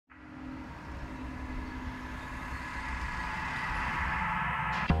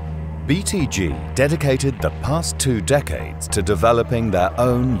BTG dedicated the past 2 decades to developing their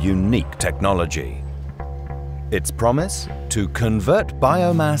own unique technology. Its promise? To convert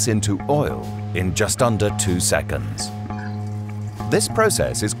biomass into oil in just under 2 seconds. This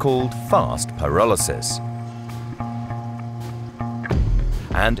process is called fast pyrolysis.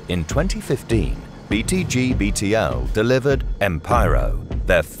 And in 2015, BTG-BTL delivered Empyro,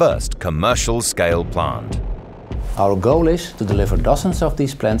 their first commercial-scale plant. Our goal is to deliver dozens of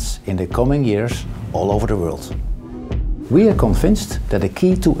these plants in the coming years all over the world. We are convinced that the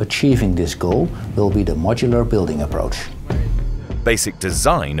key to achieving this goal will be the modular building approach. Basic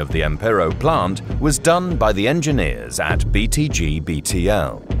design of the Empyro plant was done by the engineers at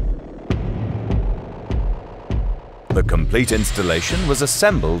BTG-BTL. The complete installation was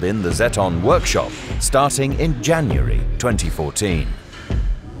assembled in the Zeton workshop starting in January 2014.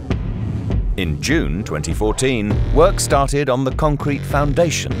 In June 2014, work started on the concrete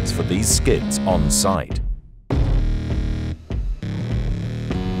foundations for these skids on site.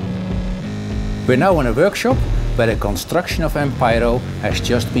 We're now in a workshop where the construction of Empyro has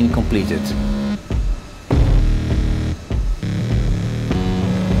just been completed.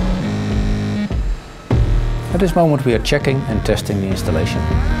 At this moment we are checking and testing the installation.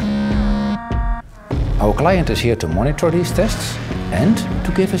 Our client is here to monitor these tests and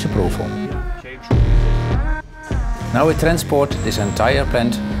to give his approval. Now we transport this entire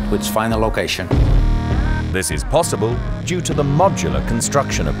plant to its final location. This is possible due to the modular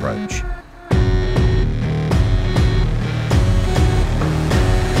construction approach.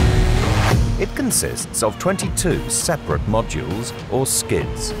 It consists of 22 separate modules or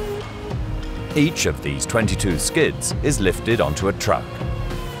skids. Each of these 22 skids is lifted onto a truck.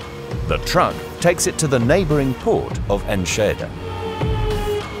 The truck takes it to the neighbouring port of Hengelo.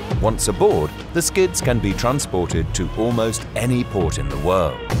 Once aboard, the skids can be transported to almost any port in the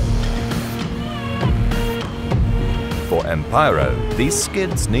world. For Empyro, these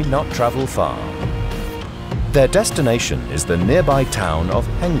skids need not travel far. Their destination is the nearby town of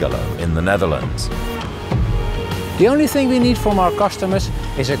Hengelo in the Netherlands. The only thing we need from our customers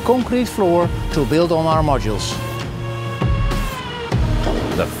is a concrete floor to build on our modules.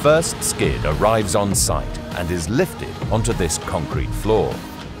 The first skid arrives on site and is lifted onto this concrete floor.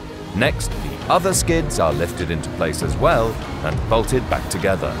 Next, the other skids are lifted into place as well and bolted back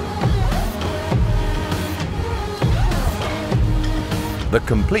together. The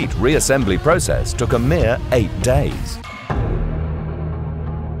complete reassembly process took a mere 8 days.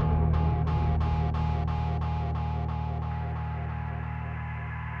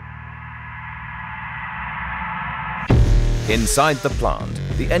 Inside the plant,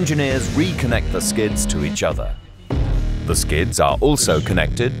 the engineers reconnect the skids to each other. The skids are also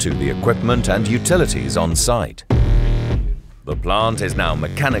connected to the equipment and utilities on site. The plant is now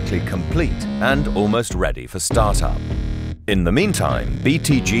mechanically complete and almost ready for startup. In the meantime,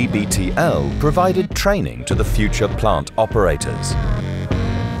 BTG-BTL provided training to the future plant operators.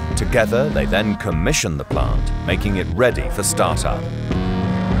 Together, they then commission the plant, making it ready for startup.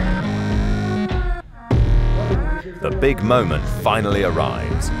 The big moment finally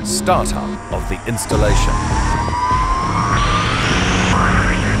arrives, startup of the installation.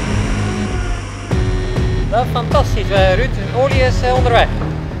 Nou, fantastisch, Ruud. Olie is onderweg.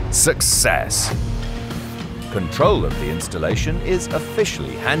 Success! Control of the installation is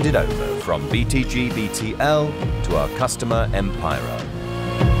officially handed over from BTG-BTL to our customer Empyro.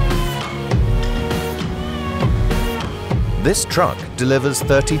 This truck delivers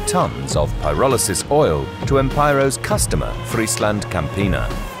 30 tons of pyrolysis oil to Empyro's customer FrieslandCampina.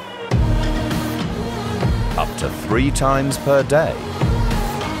 Up to 3 times per day.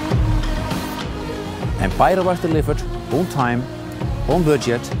 Empyro was delivered on time, on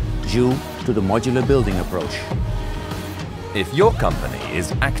budget, due to the modular building approach. If your company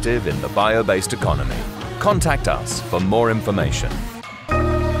is active in the bio-based economy, contact us for more information.